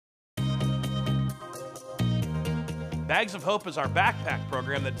Bags of Hope is our backpack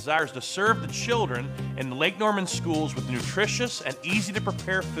program that desires to serve the children in the Lake Norman schools with nutritious and easy to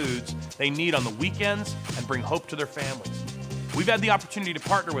prepare foods they need on the weekends and bring hope to their families. We've had the opportunity to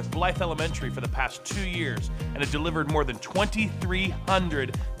partner with Blythe Elementary for the past 2 years and have delivered more than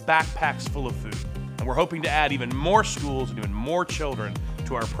 2,300 backpacks full of food. And we're hoping to add even more schools and even more children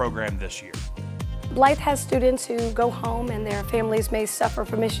to our program this year. Blythe has students who go home and their families may suffer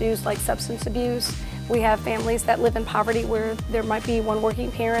from issues like substance abuse. We have families that live in poverty where there might be one working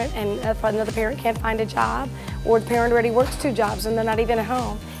parent and if another parent can't find a job, or the parent already works 2 jobs and they're not even at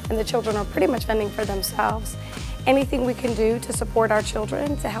home, and the children are pretty much fending for themselves. Anything we can do to support our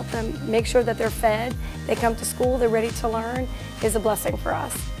children, to help them make sure that they're fed, they come to school, they're ready to learn, is a blessing for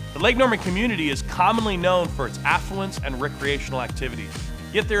us. The Lake Norman community is commonly known for its affluence and recreational activities.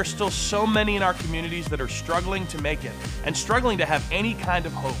 Yet there are still so many in our communities that are struggling to make it and struggling to have any kind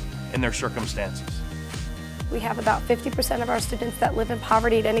of hope in their circumstances. We have about 50% of our students that live in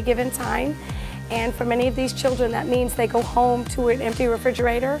poverty at any given time. And for many of these children, that means they go home to an empty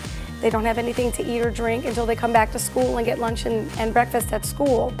refrigerator. They don't have anything to eat or drink until they come back to school and get lunch and breakfast at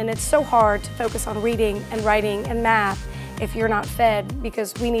school. And it's so hard to focus on reading and writing and math if you're not fed,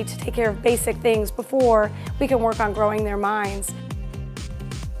 because we need to take care of basic things before we can work on growing their minds.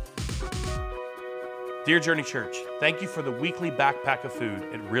 Dear Journey Church, thank you for the weekly backpack of food.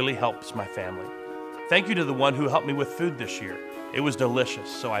 It really helps my family. Thank you to the one who helped me with food this year. It was delicious,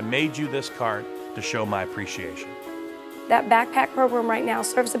 so I made you this card to show my appreciation. That backpack program right now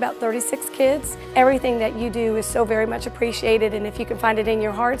serves about 36 kids. Everything that you do is so very much appreciated, and if you can find it in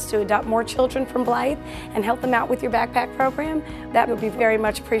your hearts to adopt more children from Blythe and help them out with your backpack program, that would be very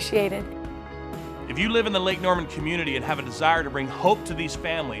much appreciated. If you live in the Lake Norman community and have a desire to bring hope to these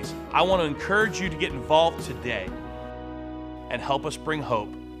families, I want to encourage you to get involved today and help us bring hope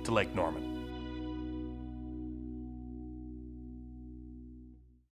to Lake Norman.